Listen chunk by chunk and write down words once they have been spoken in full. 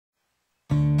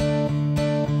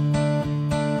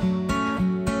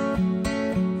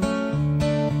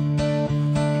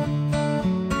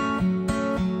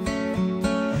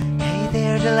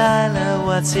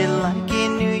what's it like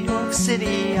in New York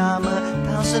City? I'm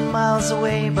 1,000 miles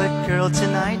away, but girl,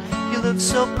 tonight you look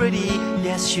so pretty,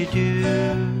 yes you do.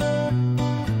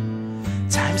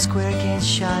 Times Square can't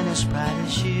shine as bright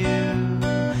as you,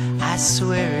 I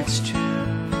swear it's true.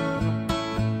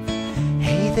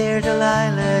 Hey there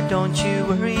Delilah, don't you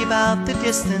worry about the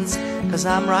distance, 'cause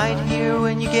I'm right here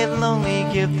when you get lonely.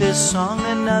 Give this song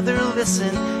another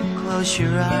listen, close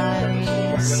your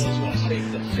eyes.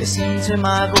 Listen to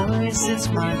my voice, it's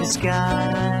my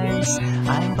disguise,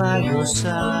 I'm by your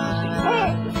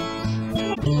side.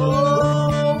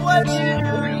 Oh, what you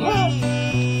do to me,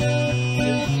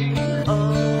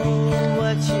 oh,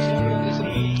 what you do to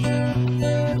me,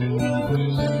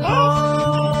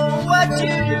 oh, what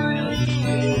you do to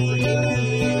me,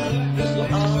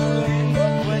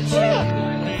 oh, what you do to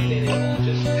me,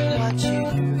 what you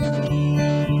do to me.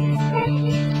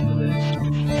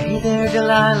 Hey there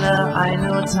Delilah, I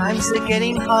know times are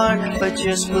getting hard, but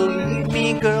just believe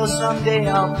me girl, someday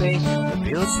I'll pay the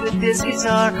bills with this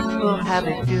guitar. We'll have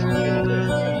it good,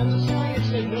 we'll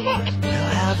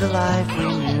have the life we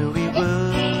knew we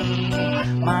would,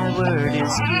 my word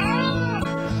is good.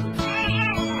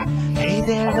 Hey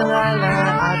there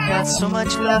Delilah, I've got so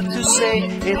much left to say.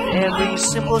 If every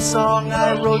simple song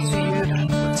I wrote to you would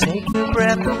take your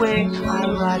breath away,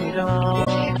 I'll write it all.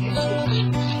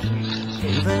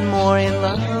 Even more in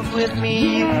love with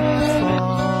me, you'd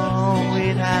fall,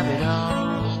 we'd have it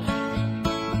all.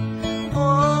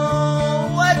 Oh,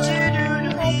 what you do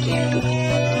to me,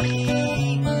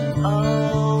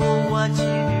 oh, what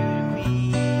you do to me,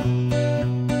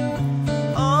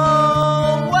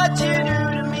 oh, what you do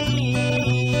to me,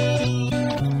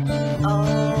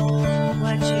 oh,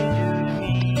 what you do to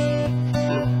me.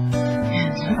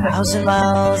 1,000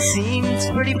 miles seems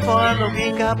pretty far, but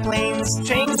we got planes,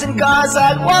 trains and cars.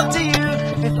 I'd walk to you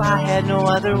if I had no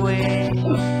other way.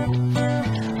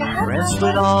 Friends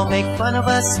would all make fun of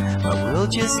us, but we'll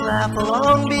just laugh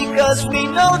along, because we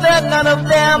know that none of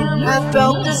them have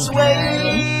felt this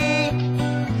way.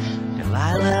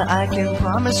 Delilah, I can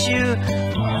promise you,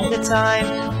 by the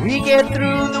time we get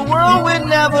through, the world will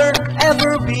never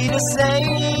ever be the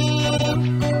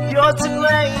same. You're to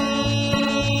blame.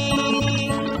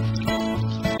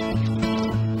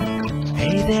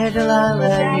 Hey there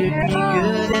Delilah, you'd be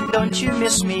good and don't you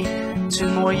miss me. 2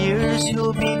 more years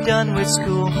you'll be done with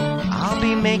school, I'll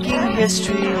be making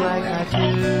history like I do.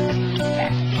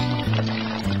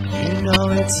 You know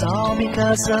it's all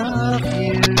because of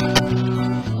you,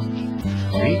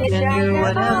 we can do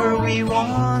whatever we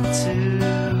want to.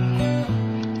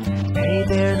 Hey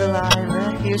there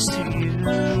Delilah, here's to you,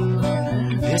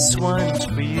 this one's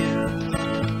for you.